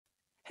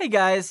Hey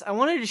guys, I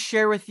wanted to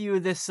share with you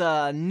this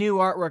new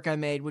artwork I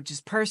made, which is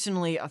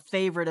personally a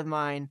favorite of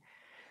mine.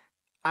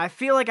 I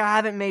feel like I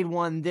haven't made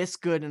one this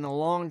good in a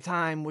long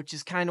time, which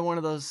is kind of one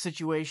of those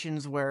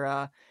situations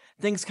where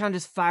things kind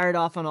of just fired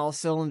off on all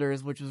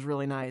cylinders, which was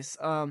really nice.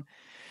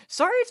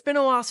 Sorry it's been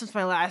a while since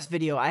my last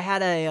video. I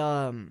had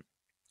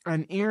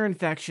an ear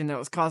infection that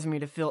was causing me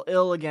to feel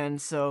ill again.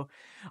 So,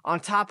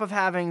 on top of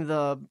having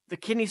the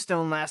kidney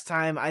stone last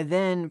time, I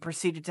then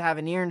proceeded to have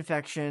an ear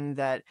infection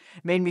that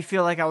made me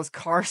feel like I was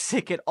car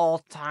sick at all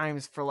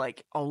times for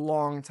like a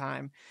long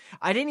time.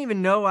 I didn't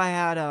even know I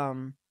had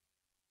an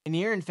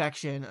ear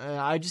infection.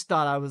 I just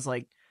thought I was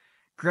like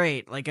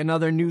great, like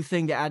another new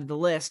thing to add to the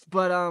list.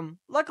 But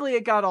luckily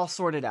it got all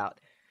sorted out.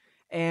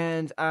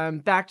 And I'm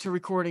back to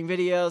recording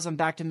videos. I'm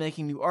back to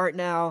making new art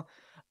now.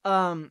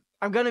 I'm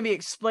going to be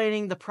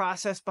explaining the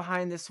process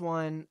behind this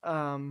one,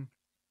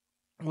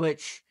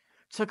 which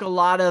took a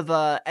lot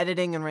of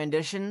editing and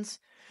renditions.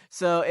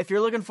 So if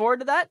you're looking forward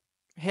to that,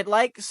 hit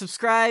like,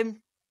 subscribe,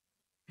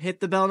 hit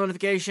the bell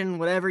notification,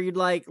 whatever you'd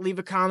like. Leave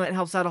a comment, it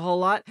helps out a whole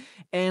lot.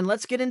 And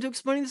let's get into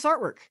explaining this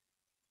artwork.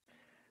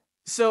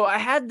 So I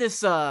had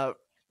this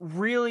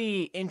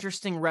really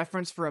interesting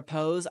reference for a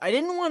pose. I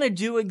didn't want to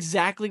do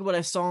exactly what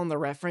I saw in the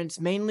reference,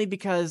 mainly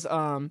because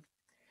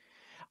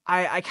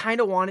I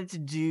kind of wanted to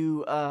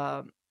do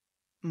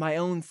my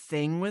own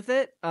thing with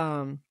it.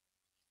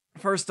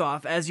 First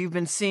off, as you've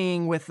been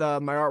seeing with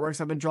my artworks,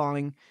 I've been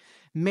drawing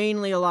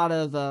mainly a lot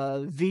of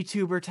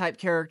VTuber type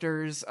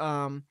characters.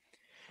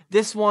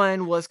 This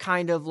one was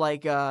kind of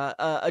like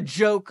a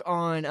joke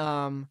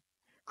on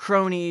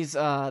Crony's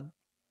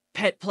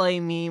pet play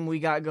meme we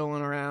got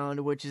going around,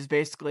 which is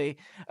basically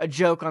a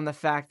joke on the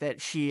fact that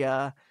she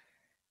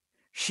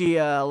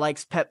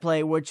likes pet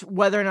play, which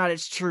whether or not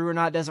it's true or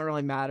not doesn't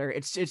really matter.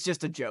 It's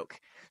just a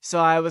joke. So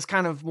I was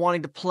kind of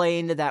wanting to play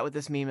into that with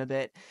this meme a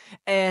bit.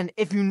 And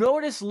if you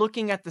notice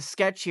looking at the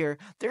sketch here,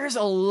 there's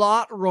a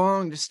lot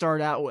wrong to start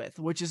out with,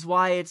 which is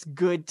why it's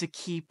good to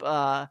keep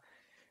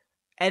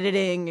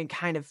editing and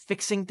kind of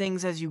fixing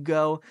things as you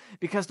go,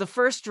 because the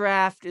first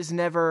draft is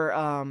never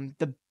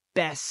the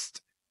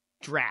best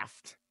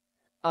draft.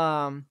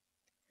 Um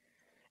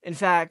in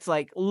fact,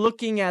 like,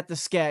 looking at the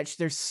sketch,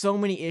 there's so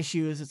many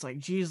issues. It's like,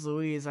 geez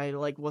Louise,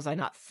 was I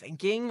not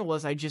thinking?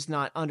 Was I just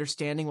not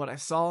understanding what I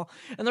saw?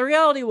 And the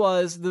reality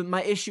was,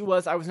 my issue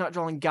was I was not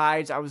drawing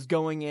guides. I was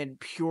going in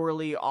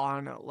purely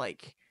on,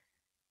 like,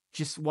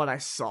 just what I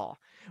saw,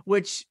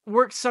 which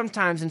works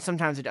sometimes and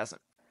sometimes it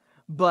doesn't.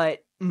 But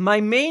my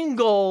main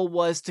goal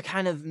was to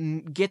kind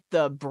of get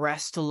the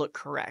breasts to look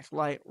correct,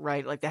 like,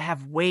 right? Like, they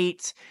have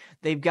weight,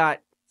 they've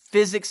got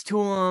physics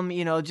to them,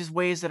 just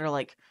ways that are,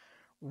 like,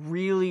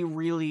 really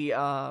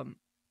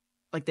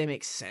like they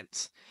make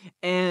sense.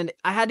 And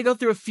I had to go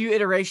through a few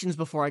iterations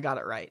before I got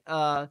it right.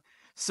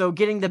 So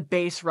getting the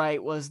base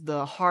right was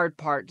the hard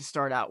part to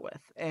start out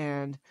with.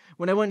 And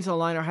when I went into the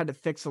liner, I had to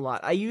fix a lot.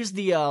 I used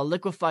the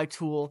liquify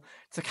tool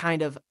to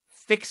kind of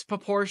fix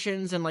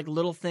proportions and like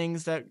little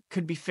things that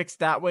could be fixed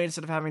that way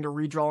instead of having to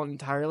redraw it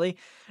entirely.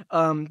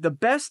 The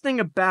best thing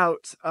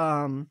about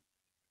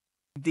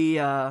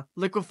the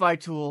liquify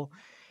tool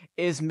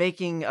is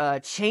making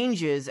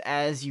changes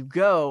as you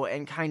go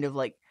and kind of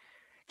like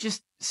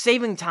just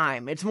saving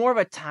time. It's more of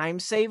a time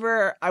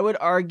saver. I would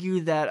argue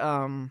that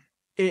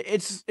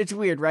it's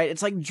weird, right?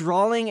 It's like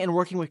drawing and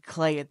working with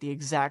clay at the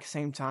exact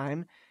same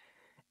time,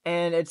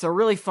 and it's a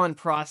really fun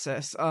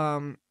process.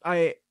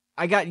 I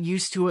got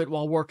used to it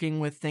while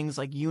working with things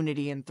like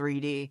Unity and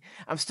 3D.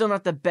 I'm still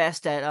not the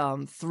best at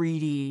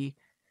 3D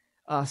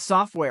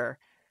software,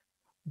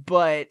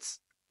 but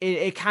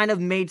it kind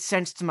of made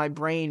sense to my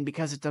brain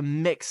because it's a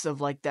mix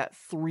of like that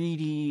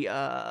 3D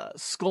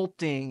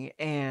sculpting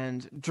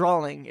and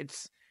drawing.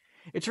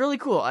 It's really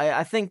cool.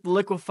 I think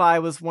Liquify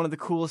was one of the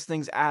coolest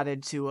things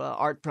added to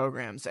art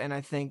programs, and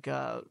I think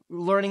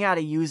learning how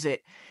to use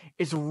it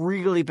is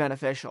really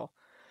beneficial.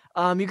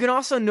 You can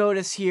also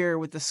notice here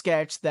with the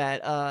sketch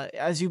that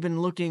as you've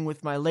been looking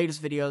with my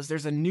latest videos,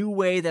 there's a new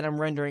way that I'm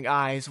rendering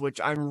eyes,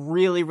 which I'm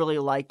really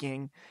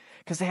liking,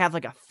 because they have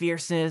like a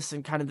fierceness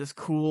and kind of this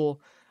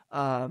cool,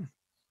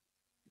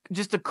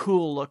 just a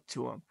cool look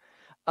to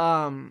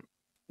them.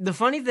 The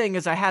funny thing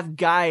is I have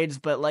guides,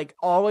 but like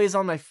always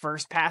on my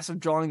first pass of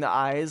drawing the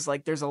eyes,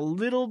 like there's a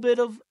little bit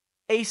of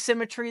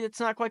asymmetry that's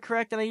not quite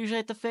correct and I usually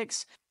have to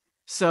fix.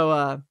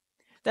 So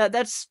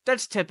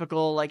that's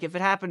typical. Like if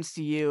it happens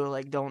to you,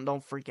 like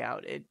don't freak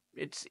out.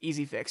 It's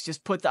easy fix.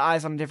 Just put the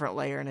eyes on a different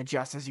layer and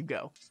adjust as you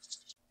go.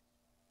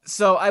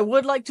 So I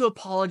would like to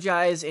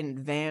apologize in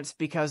advance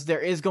because there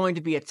is going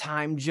to be a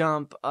time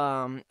jump.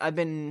 I've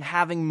been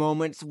having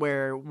moments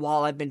where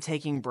while I've been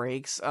taking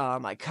breaks,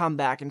 I come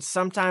back and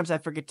sometimes I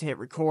forget to hit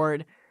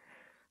record.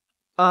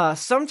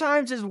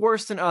 Sometimes it's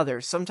worse than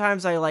others.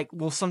 Sometimes I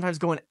will sometimes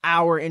go an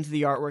hour into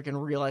the artwork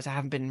and realize I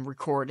haven't been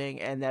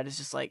recording, and that is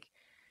just like,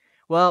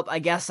 well, I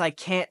guess I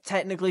can't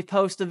technically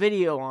post a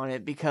video on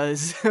it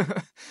because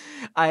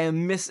I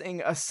am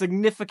missing a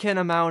significant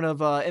amount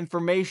of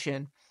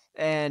information,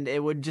 and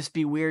it would just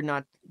be weird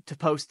not to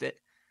post it.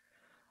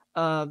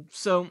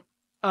 So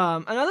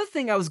Another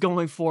thing I was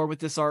going for with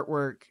this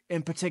artwork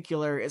in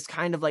particular is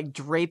kind of like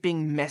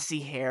draping messy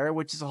hair,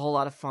 which is a whole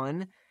lot of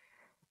fun.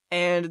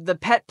 And the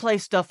pet play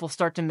stuff will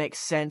start to make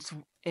sense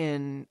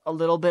in a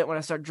little bit when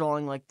I start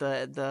drawing like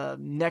the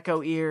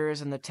Neko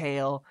ears and the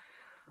tail.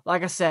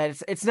 Like I said,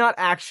 it's not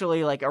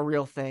actually like a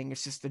real thing.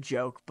 It's just a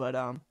joke, but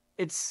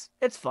it's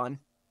fun.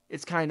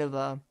 It's kind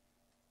of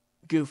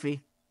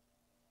goofy.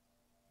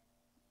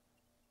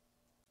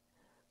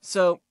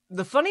 So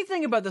the funny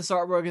thing about this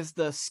artwork is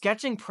the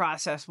sketching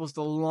process was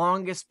the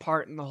longest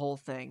part in the whole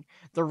thing.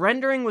 The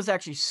rendering was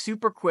actually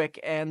super quick,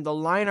 and the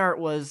line art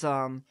was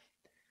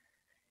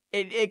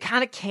it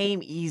kind of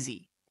came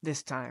easy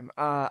this time.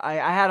 I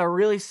had a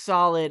really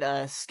solid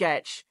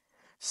sketch,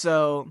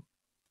 so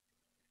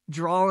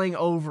drawing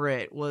over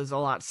it was a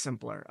lot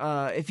simpler.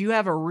 If you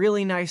have a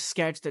really nice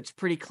sketch that's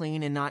pretty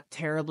clean and not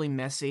terribly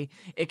messy,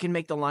 it can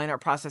make the line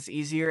art process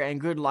easier,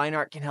 and good line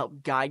art can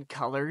help guide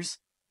colors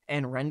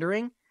and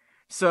rendering.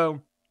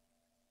 So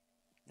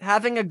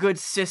having a good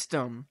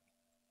system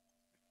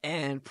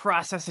and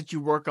process that you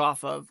work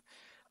off of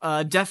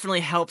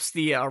definitely helps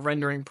the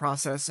rendering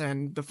process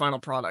and the final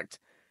product.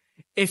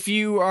 If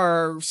you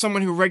are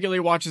someone who regularly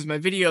watches my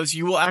videos,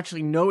 you will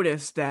actually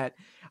notice that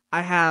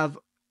I have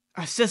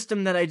a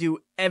system that I do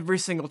every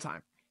single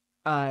time.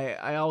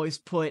 I always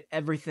put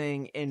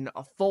everything in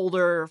a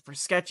folder for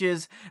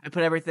sketches. I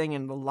put everything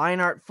in the line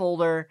art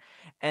folder,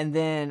 and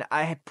then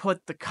I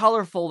put the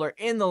color folder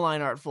in the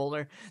line art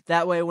folder.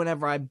 That way,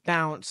 whenever I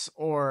bounce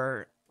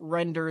or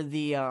render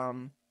the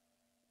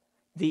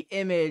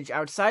image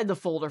outside the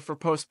folder for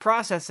post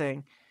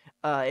processing,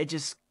 it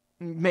just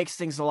makes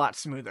things a lot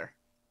smoother.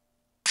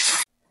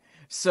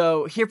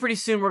 So here pretty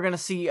soon we're gonna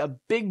see a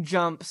big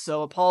jump.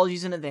 So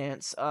apologies in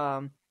advance.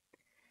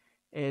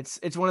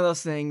 It's one of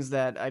those things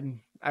that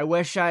I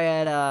wish I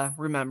had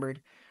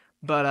remembered,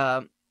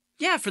 but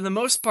yeah, for the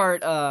most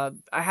part, I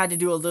had to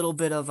do a little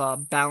bit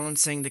of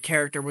balancing. The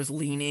character was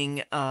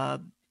leaning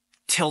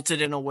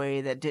tilted in a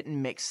way that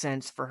didn't make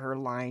sense for her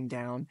lying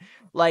down.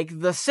 Like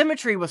the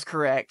symmetry was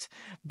correct,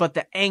 but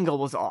the angle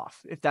was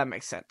off, if that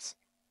makes sense.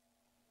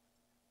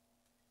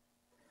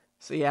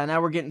 So yeah,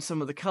 now we're getting some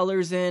of the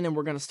colors in, and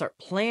we're gonna start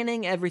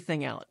planning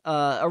everything out.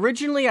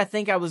 Originally, I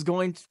think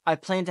I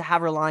planned to have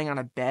her lying on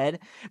a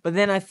bed, but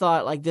then I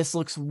thought like this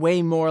looks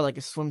way more like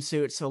a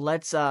swimsuit, so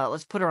let's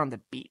put her on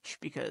the beach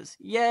because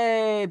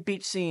yay,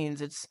 beach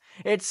scenes!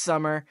 It's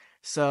summer,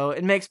 so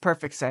it makes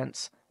perfect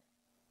sense.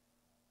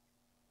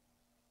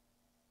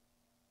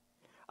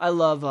 I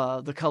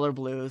love the color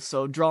blues,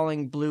 so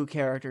drawing blue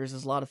characters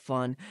is a lot of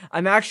fun.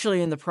 I'm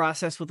actually in the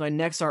process with my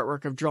next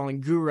artwork of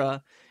drawing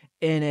Gura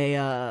in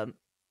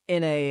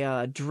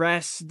a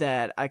dress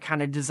that I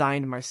kind of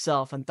designed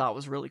myself and thought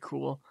was really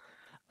cool.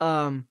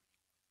 Um,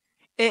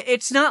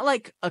 it's not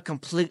like a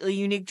completely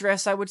unique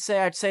dress, I would say.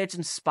 I'd say it's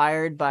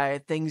inspired by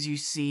things you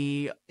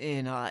see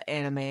in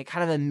anime,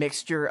 kind of a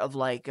mixture of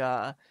like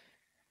a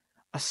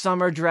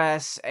summer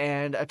dress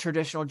and a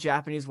traditional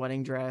Japanese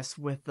wedding dress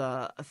with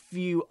a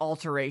few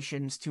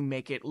alterations to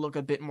make it look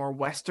a bit more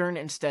Western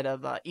instead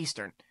of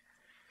Eastern.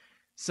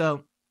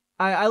 So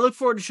I look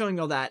forward to showing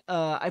all that.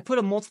 I put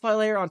a multiply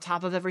layer on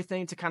top of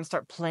everything to kind of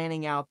start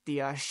planning out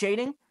the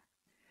shading.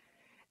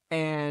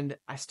 And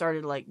I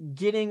started like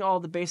getting all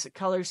the basic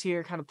colors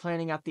here, kind of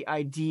planning out the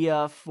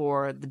idea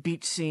for the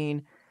beach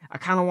scene. I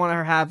kind of want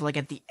to have like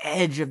at the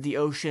edge of the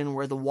ocean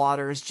where the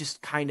water is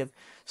just kind of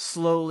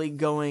slowly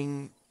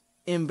going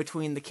in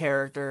between the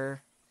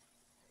character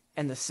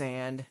and the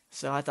sand.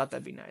 So I thought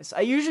that'd be nice.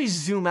 I usually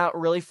zoom out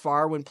really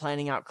far when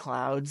planning out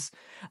clouds.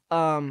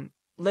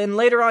 Then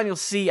later on you'll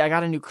see I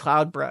got a new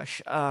cloud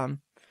brush,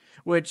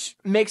 which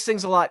makes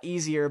things a lot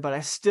easier, but I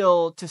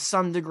still, to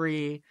some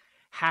degree,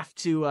 have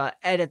to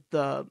edit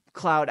the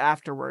cloud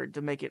afterward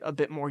to make it a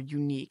bit more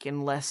unique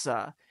and less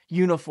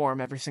uniform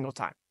every single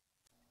time.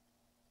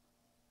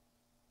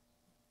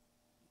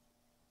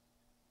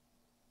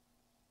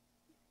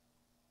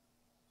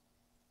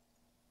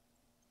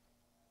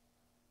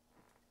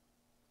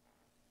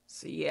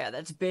 So yeah,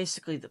 that's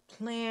basically the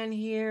plan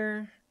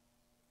here.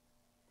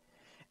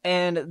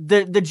 And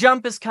the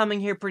jump is coming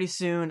here pretty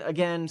soon.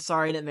 Again,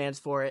 sorry in advance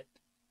for it.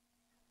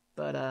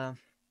 But that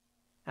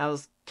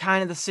was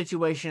kind of the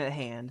situation at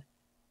hand.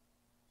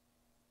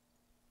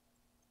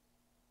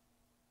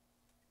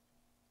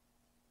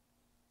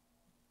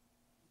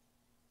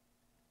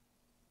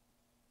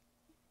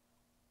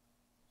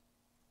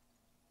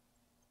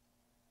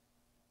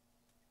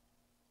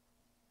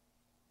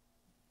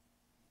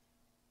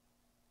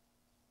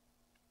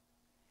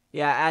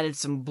 Yeah, I added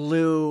some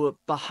blue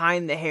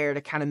behind the hair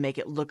to kind of make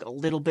it look a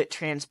little bit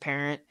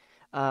transparent.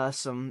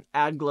 Some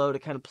add glow to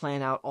kind of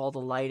plan out all the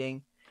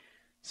lighting.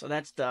 So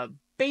that's the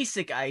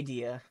basic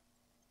idea.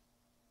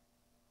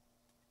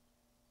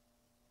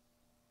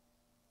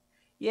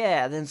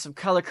 Yeah, then some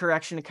color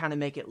correction to kind of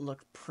make it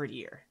look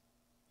prettier.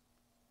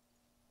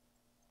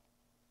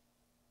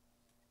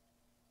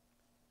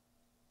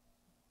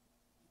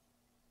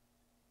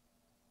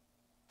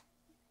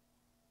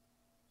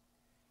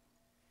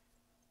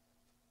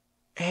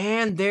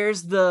 And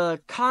there's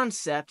the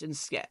concept and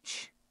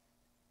sketch.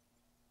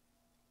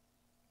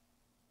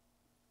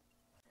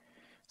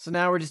 So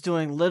now we're just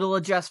doing little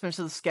adjustments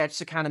to the sketch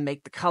to kind of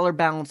make the color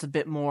balance a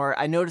bit more.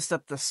 I noticed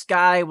that the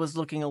sky was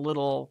looking a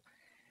little,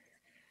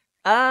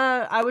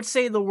 I would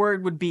say the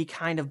word would be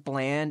kind of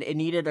bland. It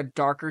needed a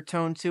darker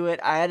tone to it.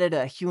 I added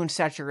a hue and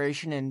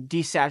saturation and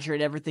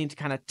desaturated everything to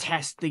kind of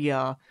test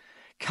the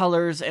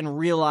colors and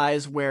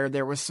realize where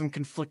there was some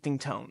conflicting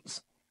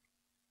tones.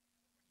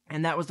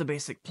 And that was the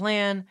basic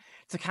plan,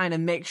 to kind of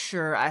make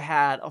sure I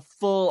had a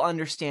full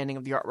understanding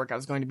of the artwork I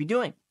was going to be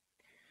doing.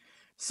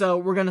 So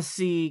we're going to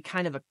see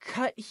kind of a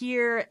cut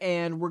here,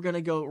 and we're going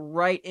to go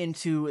right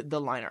into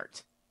the line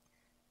art.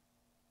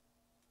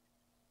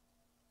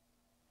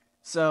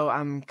 So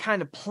I'm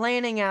kind of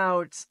planning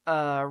out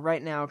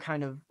right now,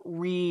 kind of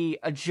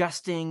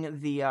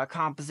readjusting the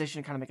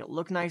composition to kind of make it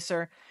look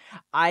nicer.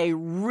 I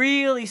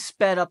really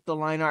sped up the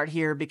line art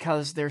here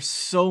because there's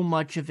so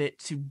much of it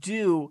to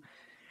do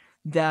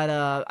that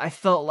I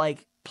felt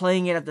like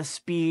playing it at the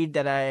speed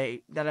that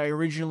I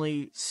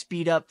originally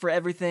speed up for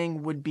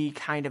everything would be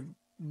kind of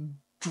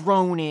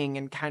droning,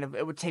 and kind of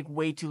it would take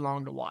way too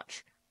long to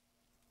watch.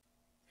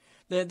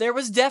 There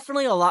was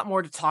definitely a lot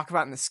more to talk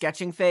about in the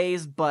sketching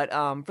phase, but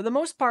for the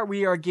most part,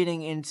 we are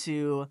getting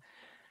into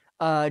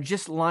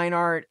just line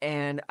art,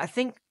 and I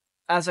think,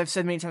 as I've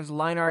said many times,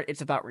 line art,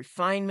 it's about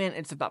refinement,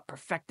 it's about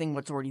perfecting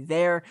what's already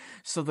there,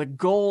 so the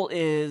goal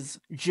is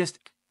just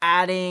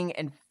adding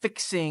and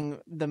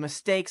fixing the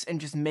mistakes and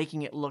just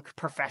making it look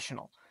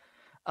professional.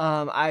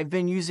 I've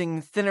been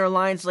using thinner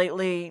lines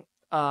lately.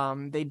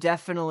 They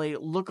definitely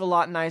look a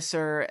lot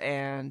nicer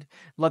and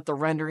let the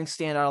rendering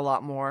stand out a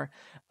lot more.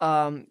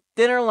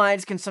 Thinner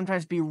lines can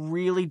sometimes be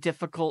really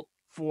difficult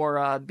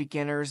for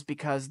beginners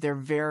because they're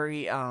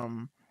very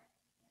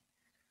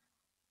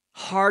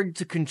hard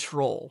to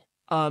control.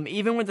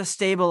 Even with a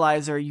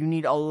stabilizer, you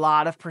need a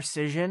lot of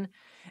precision,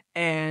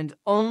 and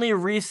only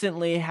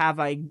recently have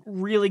I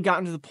really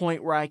gotten to the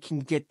point where I can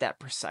get that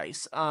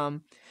precise.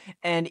 And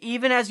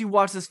even as you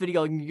watch this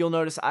video, you'll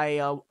notice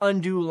I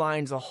undo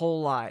lines a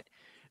whole lot,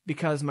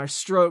 because my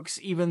strokes,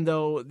 even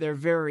though they're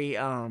very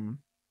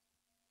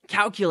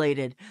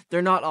calculated,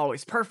 they're not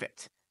always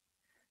perfect.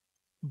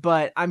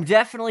 But I'm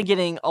definitely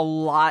getting a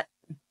lot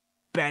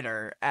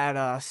better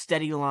at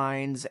steady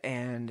lines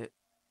and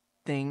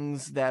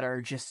things that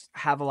are just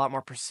have a lot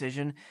more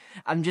precision.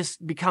 I'm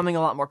just becoming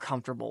a lot more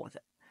comfortable with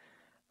it.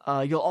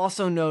 You'll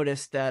also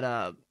notice that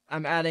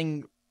I'm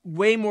adding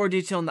way more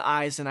detail in the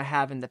eyes than I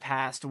have in the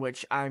past,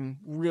 which I'm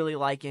really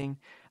liking.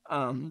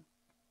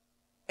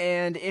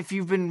 And if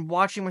you've been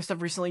watching my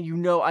stuff recently, you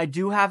know I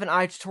do have an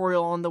eye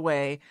tutorial on the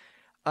way.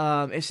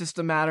 It's just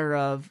a matter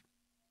of,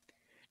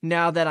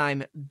 now that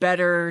I'm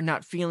better,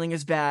 not feeling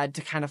as bad,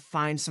 to kind of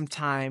find some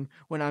time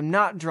when I'm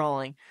not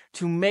drawing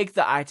to make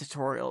the eye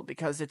tutorial,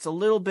 because it's a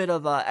little bit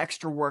of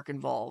extra work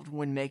involved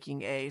when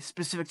making a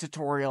specific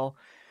tutorial,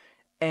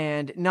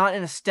 and not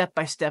in a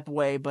step-by-step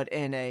way, but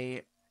in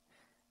a,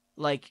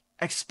 like,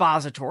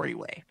 expository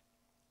way.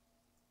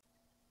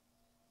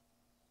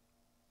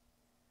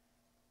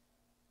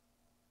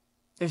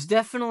 There's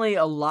definitely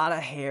a lot of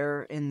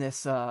hair in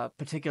this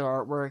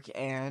particular artwork,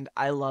 and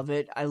I love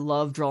it. I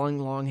love drawing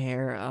long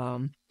hair.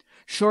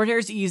 Short hair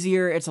is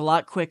easier, it's a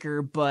lot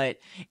quicker, but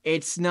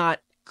it's not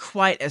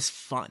quite as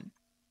fun.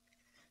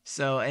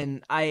 So,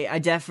 and I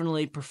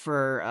definitely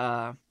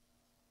prefer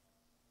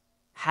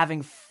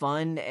having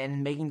fun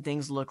and making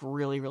things look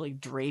really, really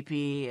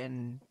drapey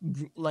and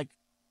like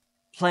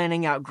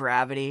planning out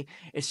gravity.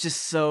 It's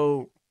just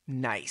so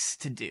nice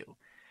to do.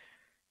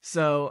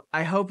 So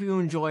I hope you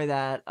enjoy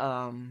that.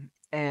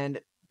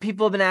 And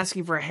people have been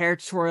asking for a hair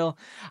tutorial.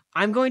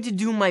 I'm going to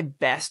do my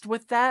best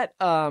with that.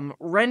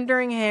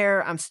 Rendering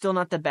hair, I'm still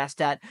not the best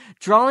at.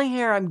 Drawing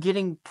hair, I'm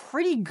getting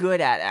pretty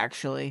good at,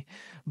 actually.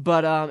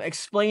 But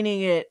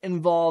explaining it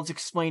involves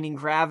explaining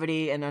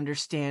gravity and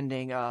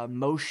understanding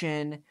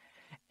motion,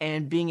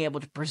 and being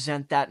able to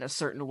present that in a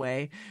certain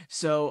way.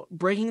 So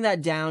breaking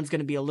that down is going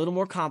to be a little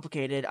more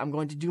complicated. I'm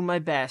going to do my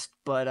best,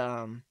 but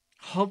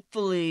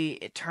hopefully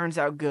it turns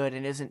out good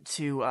and isn't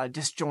too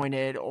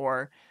disjointed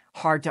or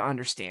hard to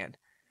understand.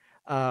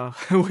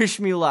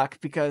 Wish me luck,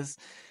 because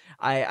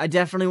I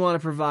definitely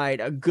want to provide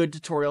a good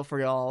tutorial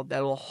for y'all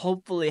that will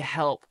hopefully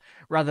help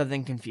rather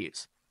than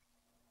confuse.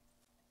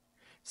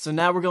 So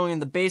now we're going in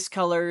the base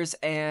colors,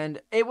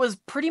 and it was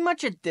pretty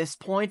much at this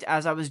point,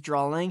 as I was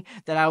drawing,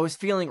 that I was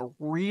feeling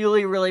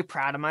really, really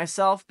proud of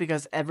myself,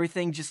 because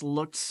everything just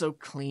looked so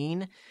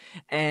clean,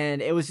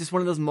 and it was just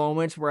one of those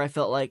moments where I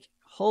felt like,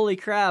 holy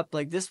crap,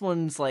 like, this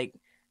one's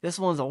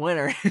a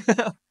winner.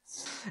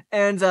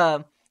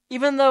 And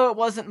even though it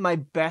wasn't my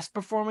best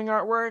performing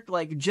artwork,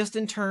 like, just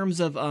in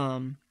terms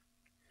of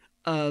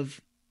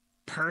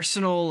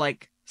personal,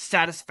 like,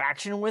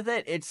 satisfaction with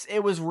it,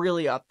 it was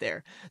really up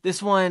there.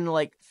 This one,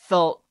 like,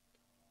 felt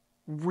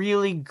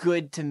really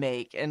good to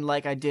make, and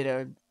like I did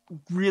a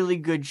really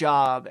good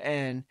job,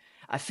 and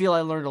I feel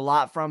I learned a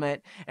lot from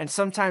it. And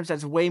sometimes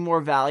that's way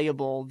more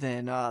valuable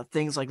than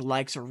things like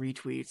likes or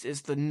retweets,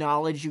 is the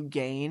knowledge you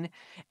gain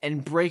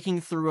and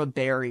breaking through a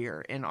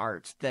barrier in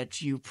art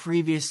that you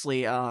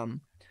previously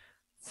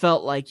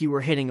felt like you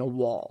were hitting a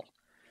wall.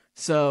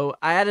 So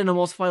I added a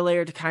multiply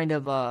layer to kind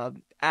of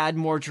add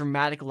more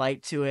dramatic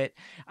light to it.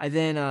 I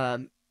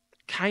then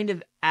kind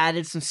of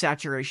added some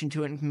saturation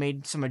to it and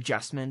made some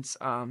adjustments.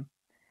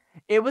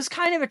 It was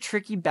kind of a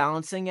tricky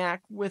balancing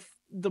act with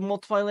the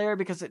multiply layer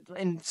because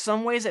in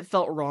some ways it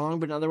felt wrong,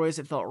 but in other ways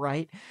it felt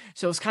right.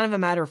 So it was kind of a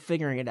matter of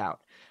figuring it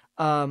out.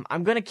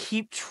 I'm going to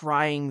keep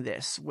trying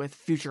this with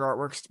future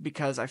artworks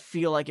because I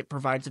feel like it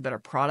provides a better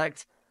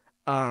product.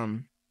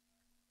 Um,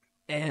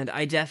 and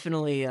I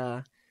definitely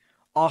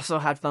also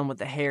had fun with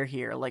the hair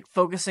here. Like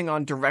focusing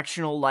on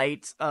directional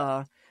light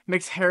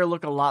makes hair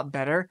look a lot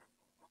better.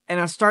 And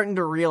I'm starting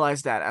to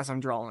realize that as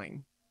I'm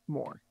drawing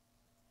more.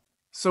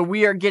 So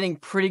we are getting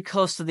pretty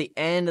close to the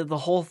end of the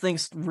whole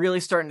thing's really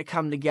starting to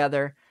come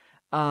together.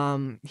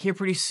 Here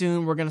pretty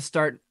soon we're gonna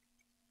start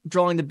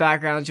drawing the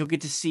backgrounds. You'll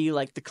get to see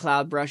like the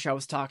cloud brush I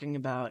was talking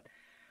about.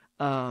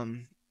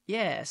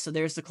 Yeah, so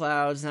there's the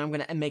clouds, and I'm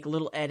gonna make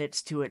little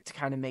edits to it to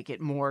kind of make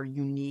it more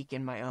unique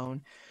in my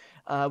own.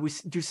 We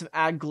do some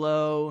add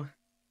glow,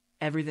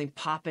 everything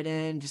pop it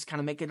in, just kind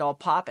of make it all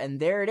pop, and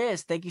there it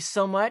is. Thank you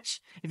so much.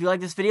 If you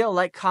like this video,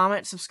 like,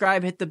 comment,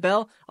 subscribe, hit the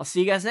bell. I'll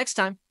see you guys next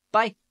time.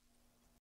 Bye.